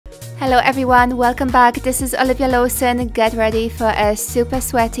Hello everyone, welcome back. This is Olivia Lawson. Get ready for a super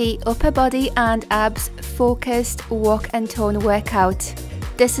sweaty upper body and abs focused walk and tone workout.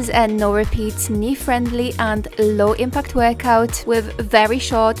 This is a no repeats, knee friendly and low impact workout with very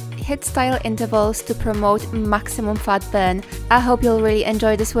short HIIT style intervals to promote maximum fat burn. I hope you'll really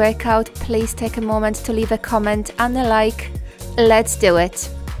enjoy this workout. Please take a moment to leave a comment and a like. Let's do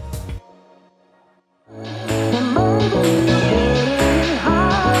it.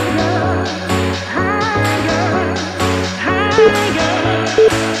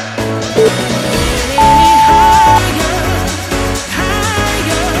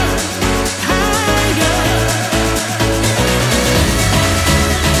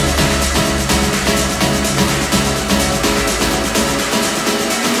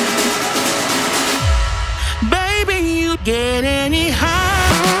 Get any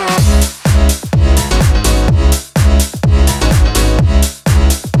higher.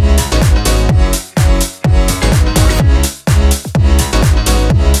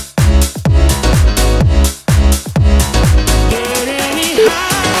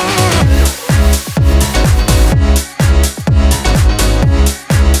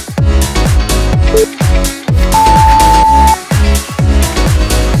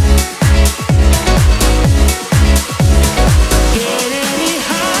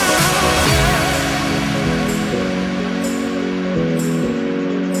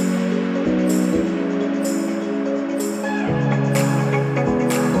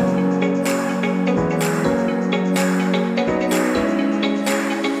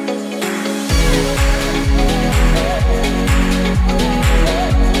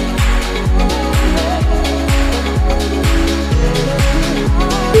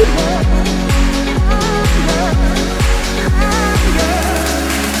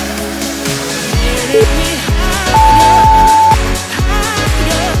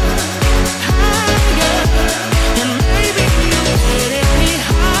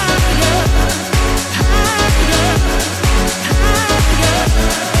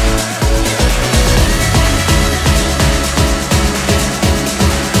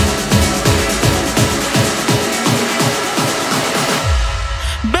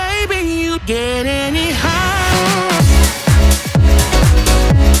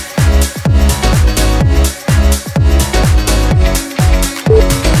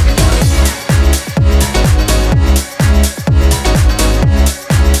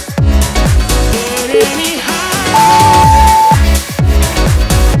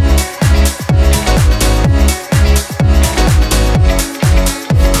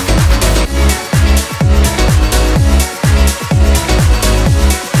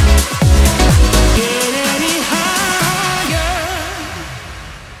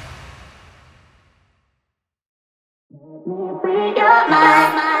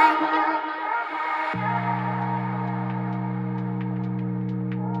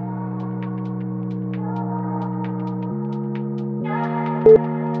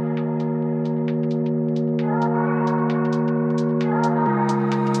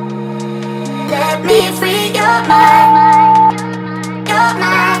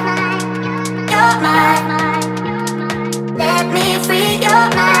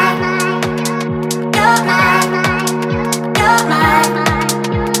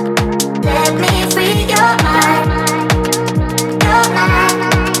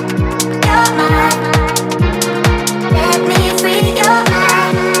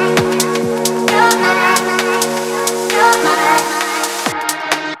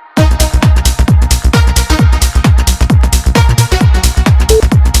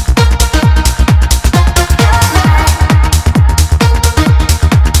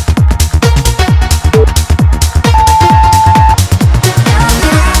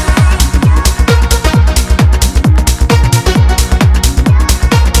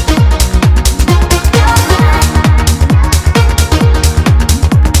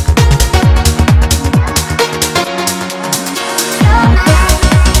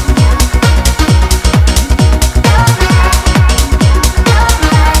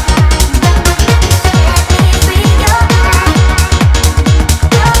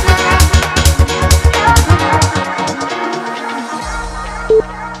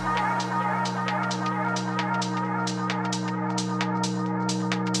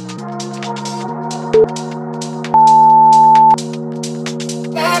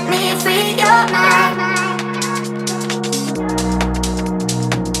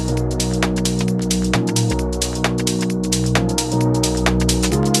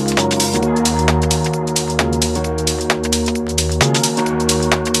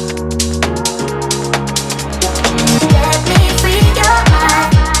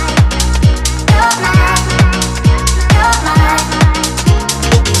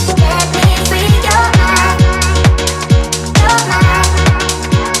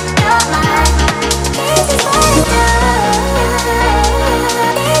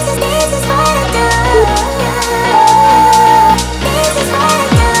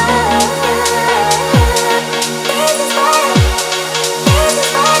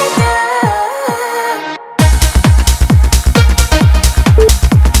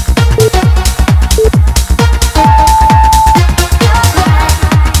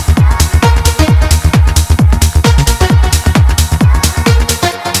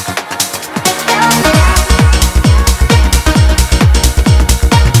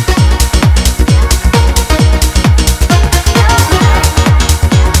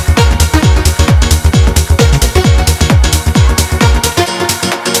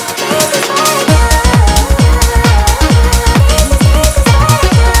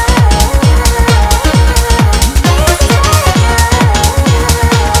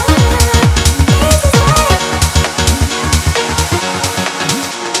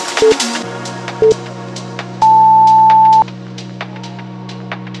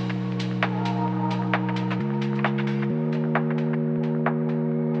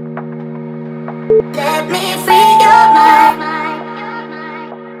 me free your mind.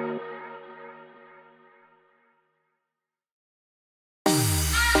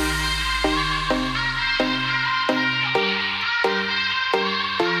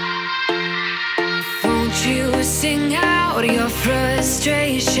 Won't you sing out your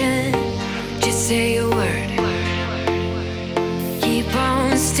frustration? Just say a word. Keep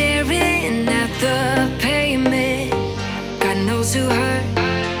on staring at the pavement. God knows who hurt.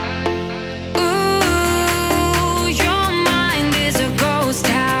 Ooh, your mind is a ghost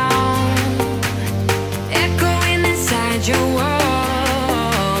town, echoing inside your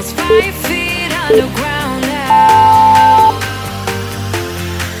walls, 5 feet underground now.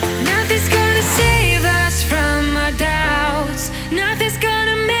 Nothing's gonna save us from our doubts. Nothing's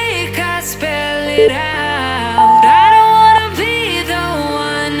gonna make us spell it out. I don't wanna be the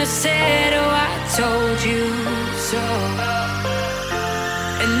one who said, oh, I told you so.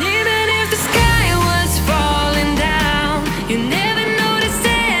 And even if the sky was falling down, you never noticed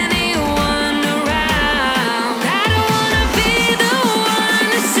anyone around. I don't wanna be the one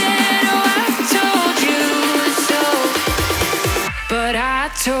who said, oh, I told you so. But I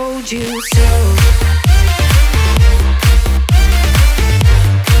told you so.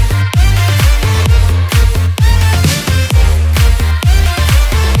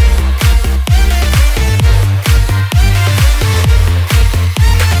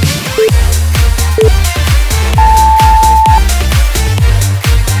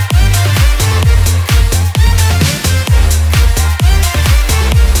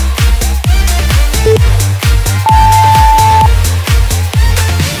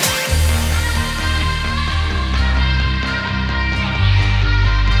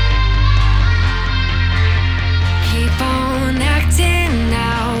 Keep on acting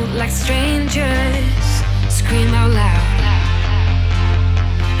out like strangers. Scream out loud.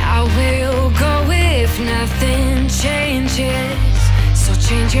 I will go if nothing changes. So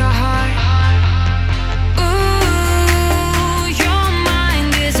change your heart. Ooh, your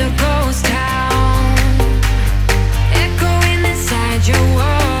mind is a ghost town, echoing inside your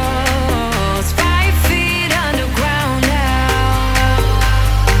walls, 5 feet underground now.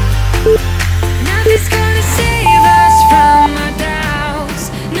 Nothing's gonna save us from our doubts.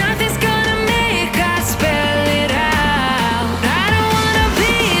 Nothing's gonna make us spell it out. I don't wanna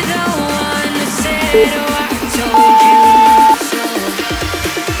be the one who said, oh, I told you so.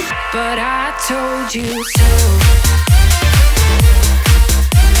 But I told you so.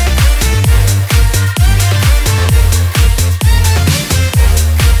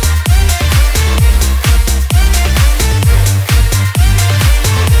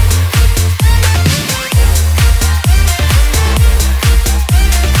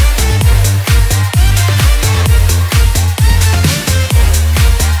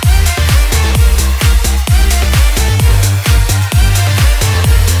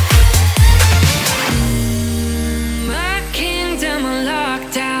 My kingdom on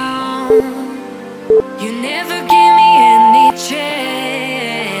lockdown. You never give me any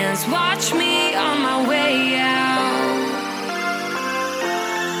chance. Watch me on my way out.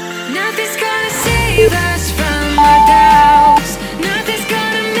 Nothing's gonna save us from our doubts. Nothing's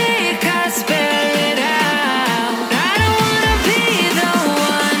gonna make us spell it out. I don't wanna be the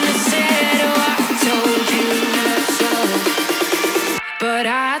one who said, oh, I told you so. But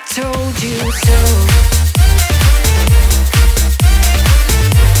I told you so.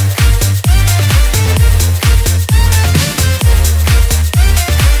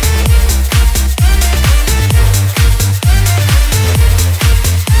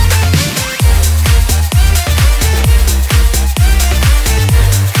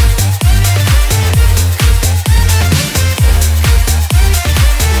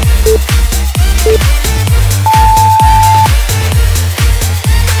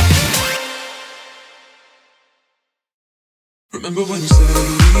 Remember when you said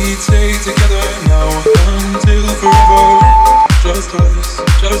we'd stay together now until forever? Just us,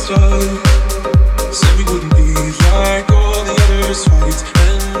 just us. Said we wouldn't be like all the others, fight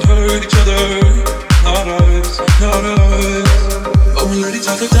and hurt each other. Not us, not us. But we let each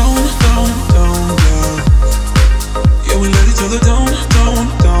other down, down, down, down. Yeah, we let each other down, down,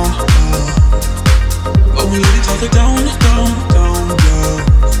 down, down. But we let each other down, down, down, down.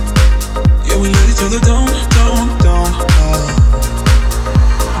 Yeah, we let each other down, down, down, down.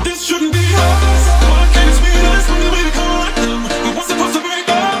 This shouldn't be us. Why can't it be us? The way to call them. We weren't supposed to break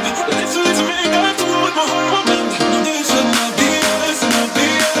up. It's too late to make up to what my heart meant. No, this should not be us. Not be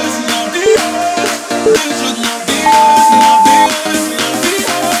us. Not be us. This should not be us. Not be us. Not be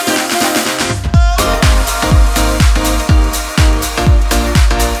us.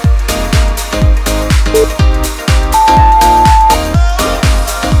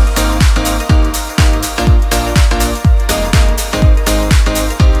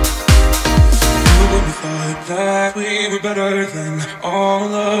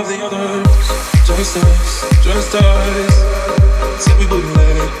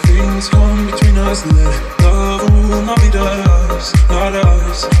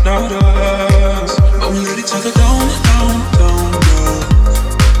 not us. But we let each other down, down, down, down.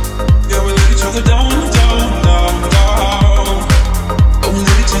 Yeah, we let each other down, down, down, down. But we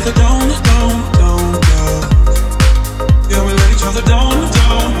let each other down, down, down, down. Yeah, we let each other down,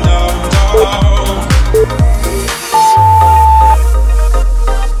 down, down, down.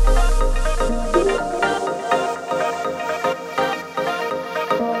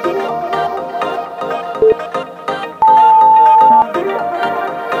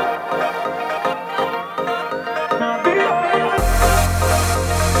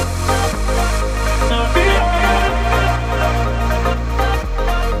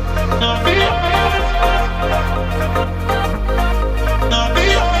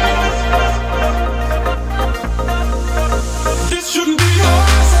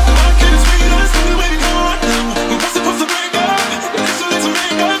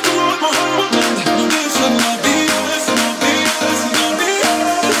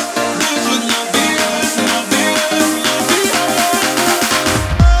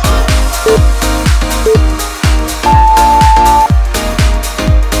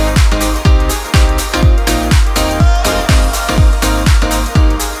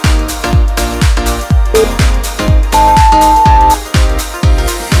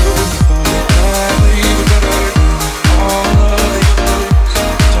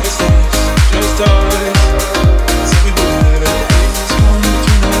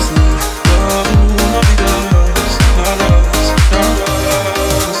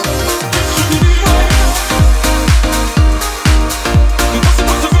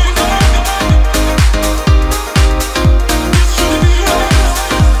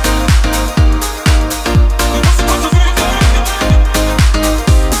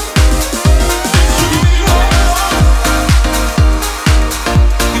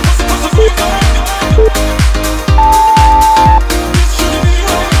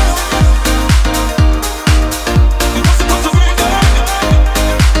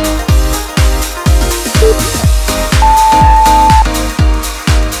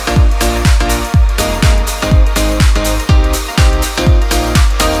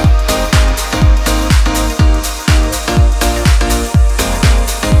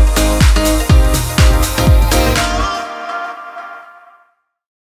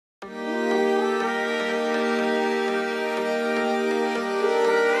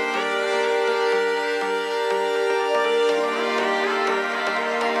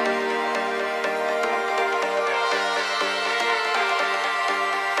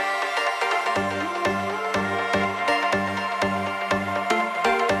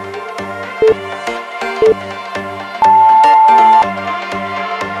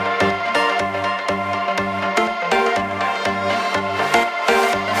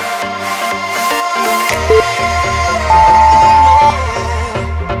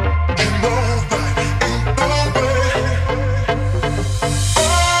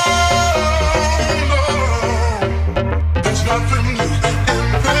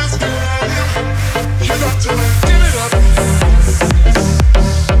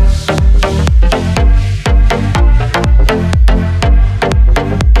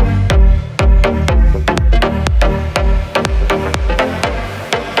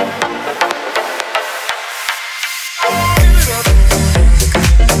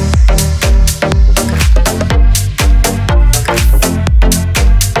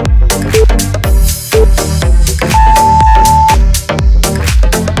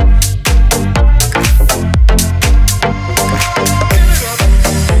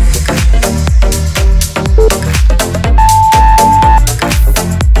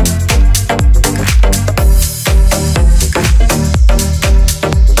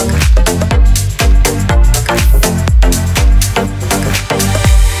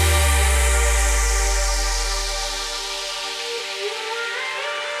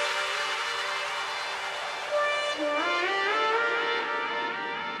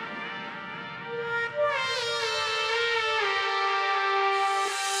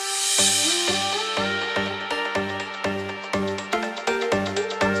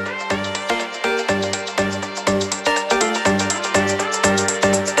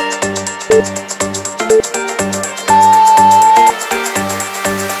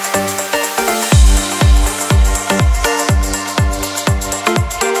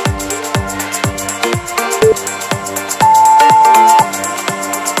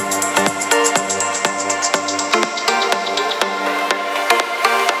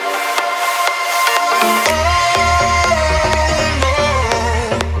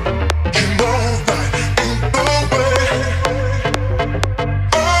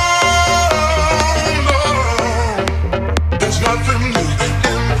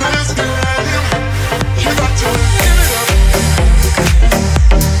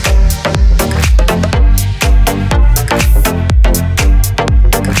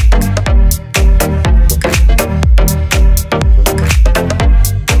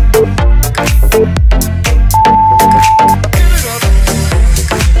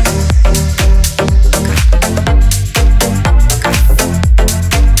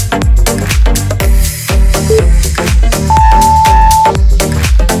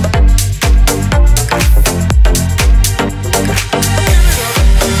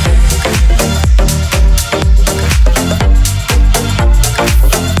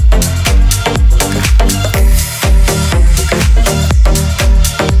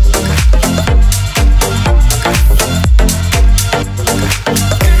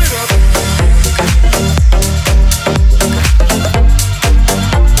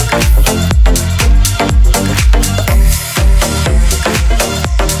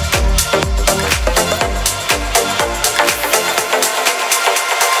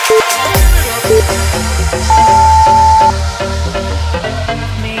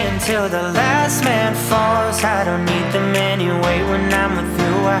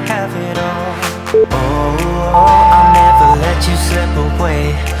 have it all. Oh, I'll never let you slip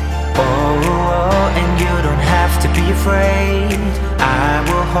away. Oh, and you don't have to be afraid. I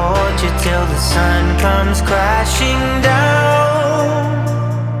will hold you till the sun comes crashing down.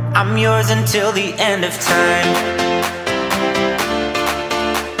 I'm yours until the end of time.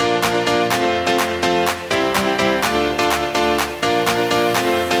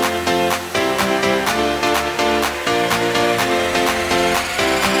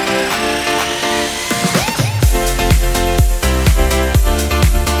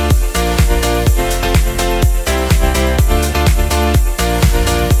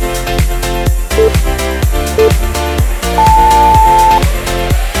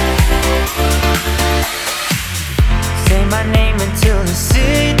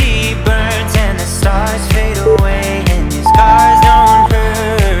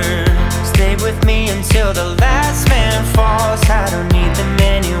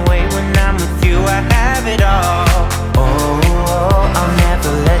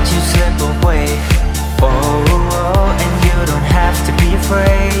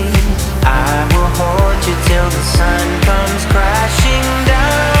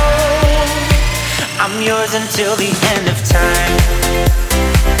 Until the end of time.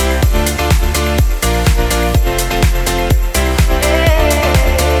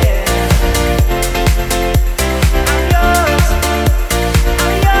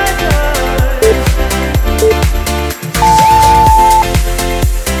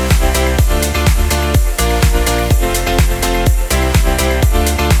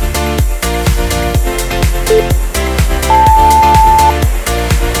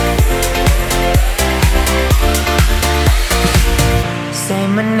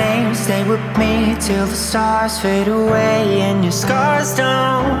 Stay with me till the stars fade away and your scars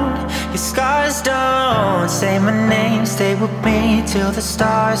don't say my name. Stay with me till the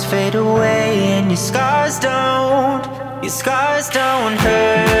stars fade away and your scars don't hurt. Your scars don't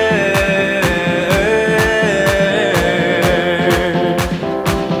hurt.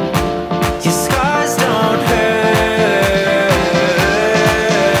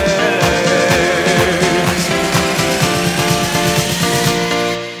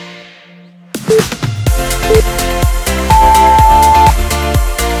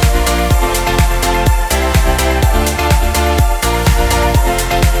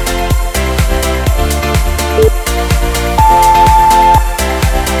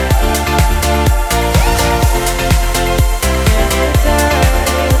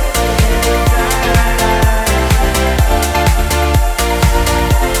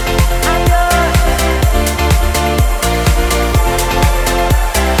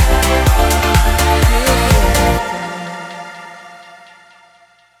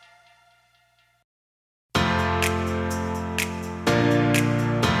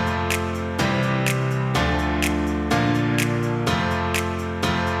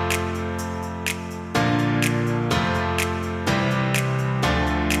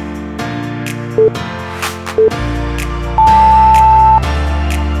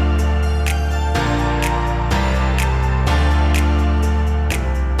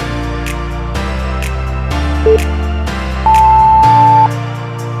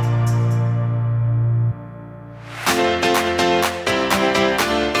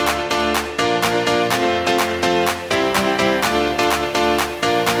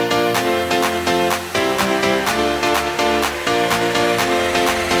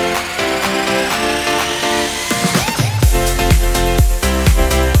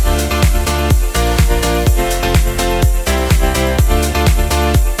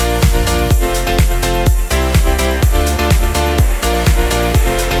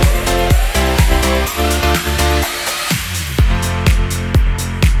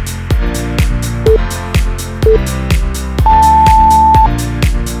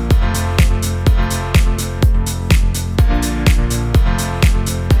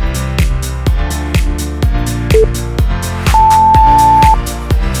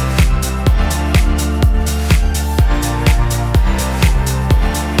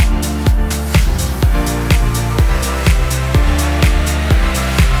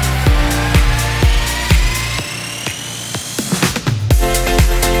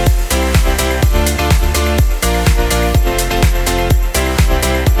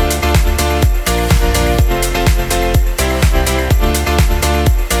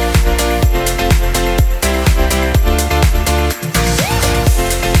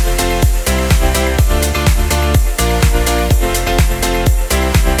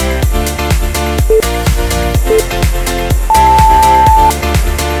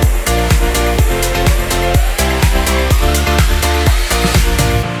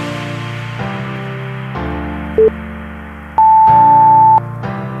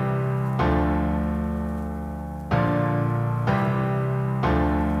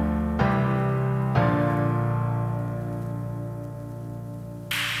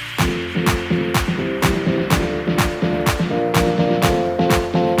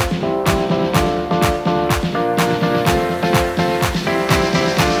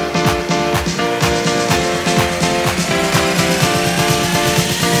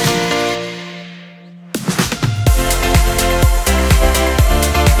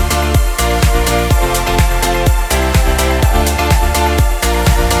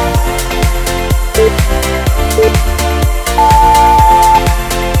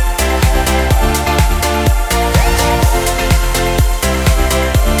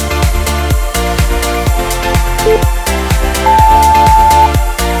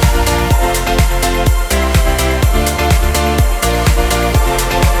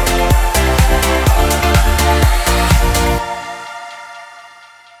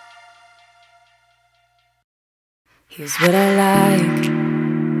 Here's what I like.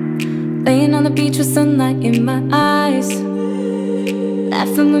 Laying on the beach with sunlight in my eyes,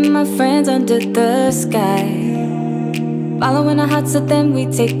 laughing with my friends under the sky, following our hearts so then we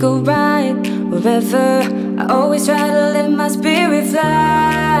take a ride. Wherever, I always try to let my spirit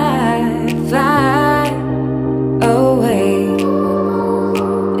fly, fly away.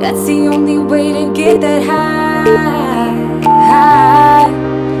 That's the only way to get that high, high,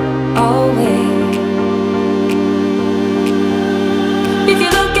 always. If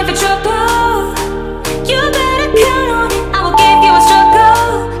you're looking for trouble, you better count on it. I will give you a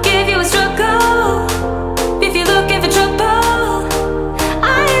struggle, give you a struggle. If you're looking for trouble,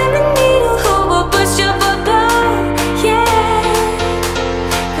 I am the needle who will push your bubble, yeah.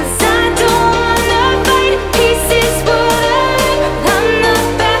 'Cause I don't wanna fight pieces wood, I'm not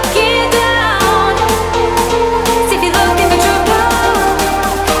backing down. So if you're looking for trouble,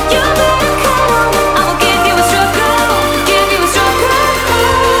 you better count on it. I will give you a struggle, give you a struggle.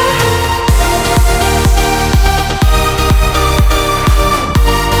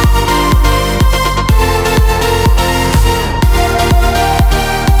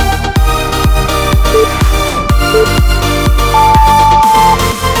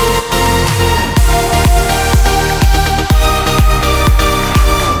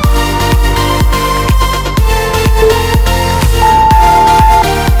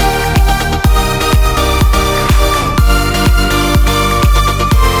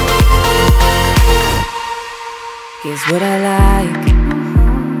 Here's what I like.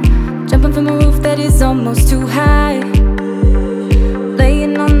 Jumping from a roof that is almost too high,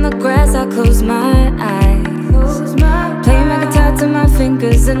 laying on the grass, I close my eyes, playing my guitar till my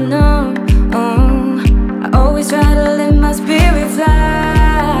fingers are numb. I always try to let my spirit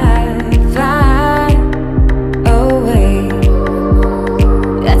fly, fly away.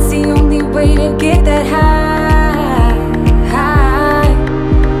 That's the only way to get that high, high,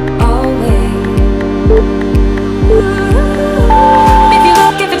 always. If you're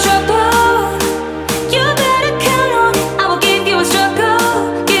looking for trouble, you better count on it. I will give you a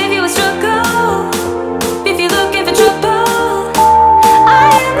struggle, give you a struggle. If you're looking for trouble, I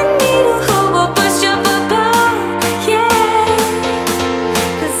am the needle who will push your bubble, yeah.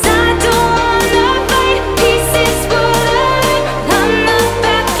 'Cause I don't wanna fight pieces wood, I'm not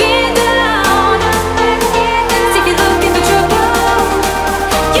backing down. So if you're looking for trouble,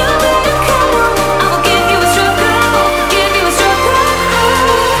 you better count on it. I will give you a struggle, give you a struggle.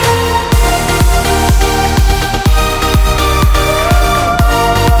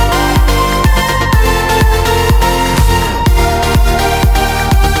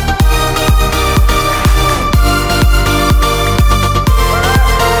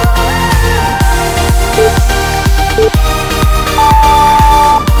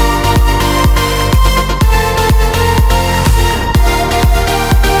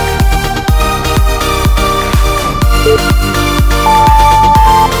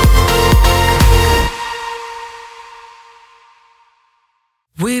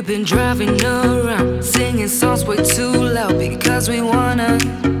 We've been driving around, singing songs way too loud because we wanna.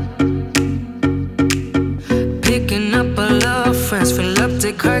 Picking up our love friends, fill up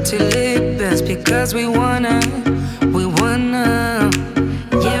the car till it bends because we wanna, we wanna.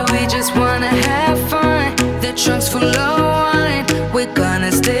 Yeah, we just wanna have fun. The trunk's full of wine. We're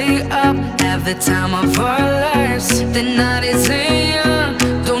gonna stay up, have the time of our lives. The night is young,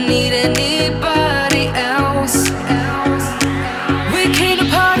 don't need anybody else. We came to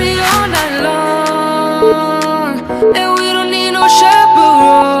party all night long, and we don't need no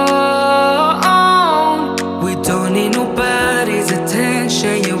chaperone. We don't need nobody's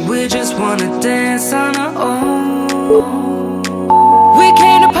attention, yeah, we just wanna dance on our own. We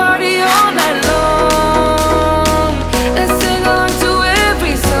came to party all night long, and sing along to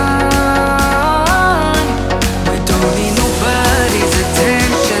every song. We don't need nobody's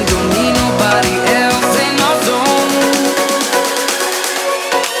attention, don't need nobody else in our zone.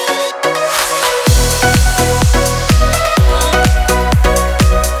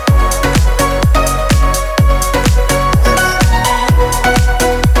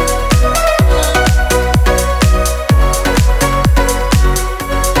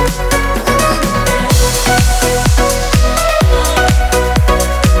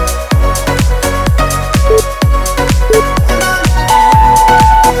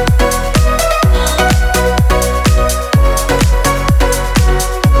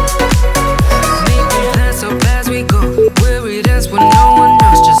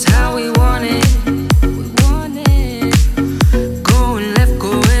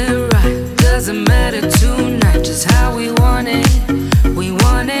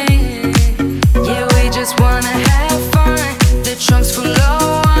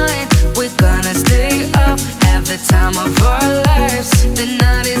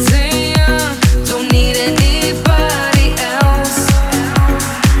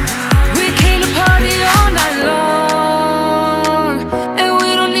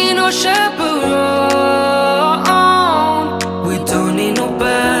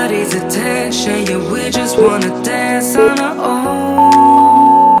 attention. Yeah, we just wanna dance on our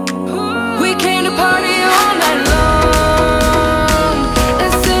own. We came to party all night long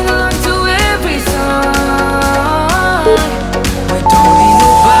and sing along to every song. We don't need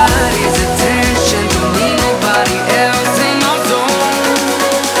nobody's attention, don't need nobody else in our zone.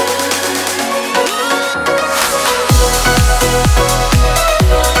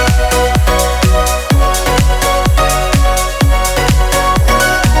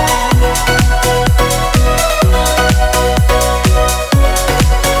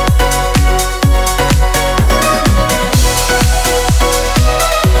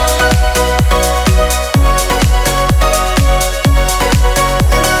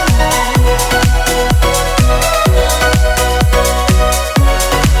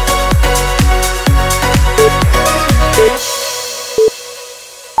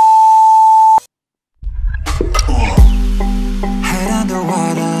 Head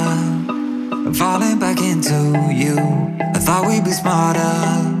underwater, falling back into you. I thought we'd be smarter,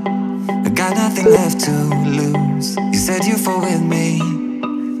 I got nothing left to lose. You said you fall with me,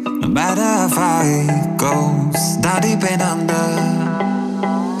 no matter how far it goes. Down deep and under,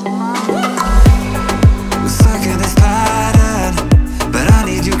 we're stuck in this pattern, but I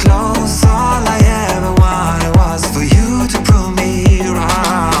need you close. All I ever wanted was for you to prove me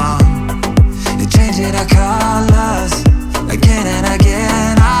wrong. You're changing our colors again and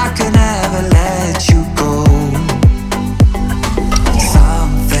again. I could never let you go.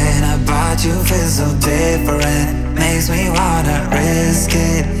 Something about you feels so different, makes me wanna risk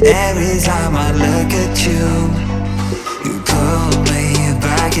it. Every time I look at you, you pull me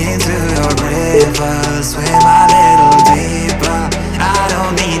back into your river. Swim a little deeper, I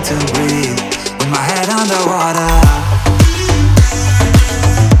don't need to breathe with my head underwater.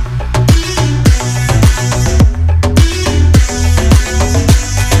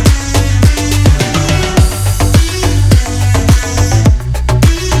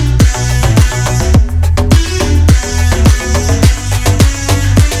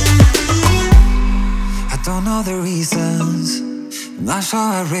 I'm not sure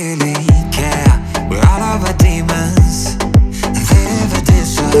I really care. We're all of our demons, and they never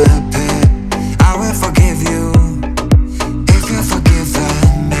disappear. I will forgive you if you've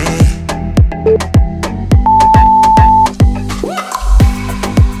forgiven me.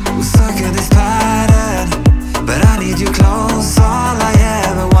 We're stuck in this pattern, but I need you close. All I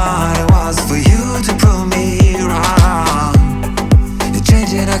ever wanted was for you to prove me wrong. You're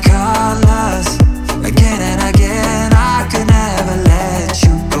changing our colors again and again. I could never let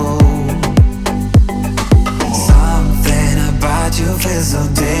you go. Something about you feels so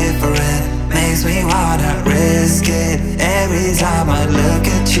different, makes me wanna risk it. Every time I look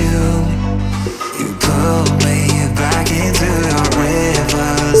at you, you pull me back into your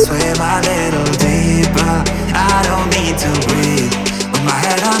river. Swim a little deeper, I don't need to breathe with my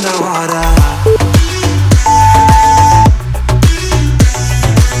head underwater.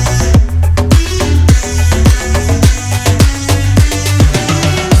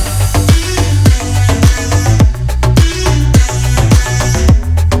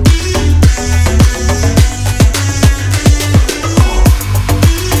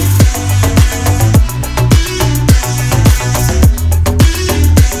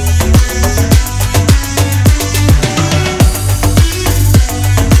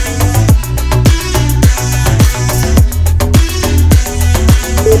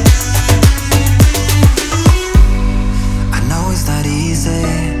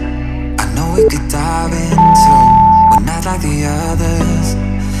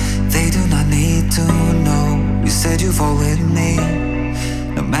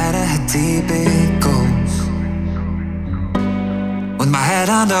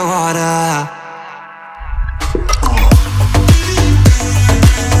 Underwater.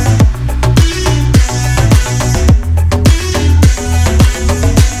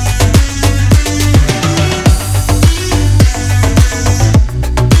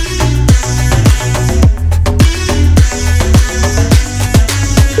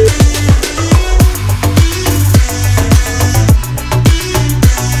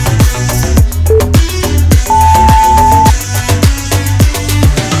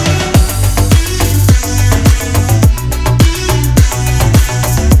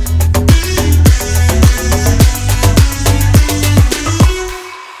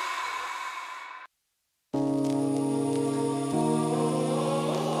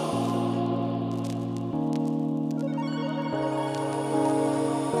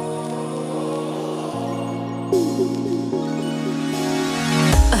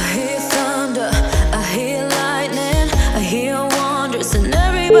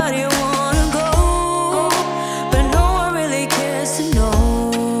 Everybody wanna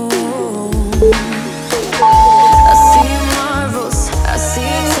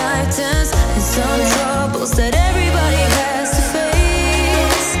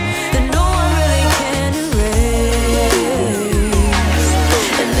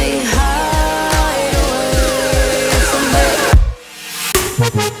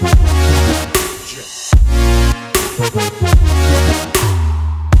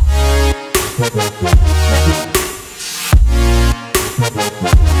We'll be right back.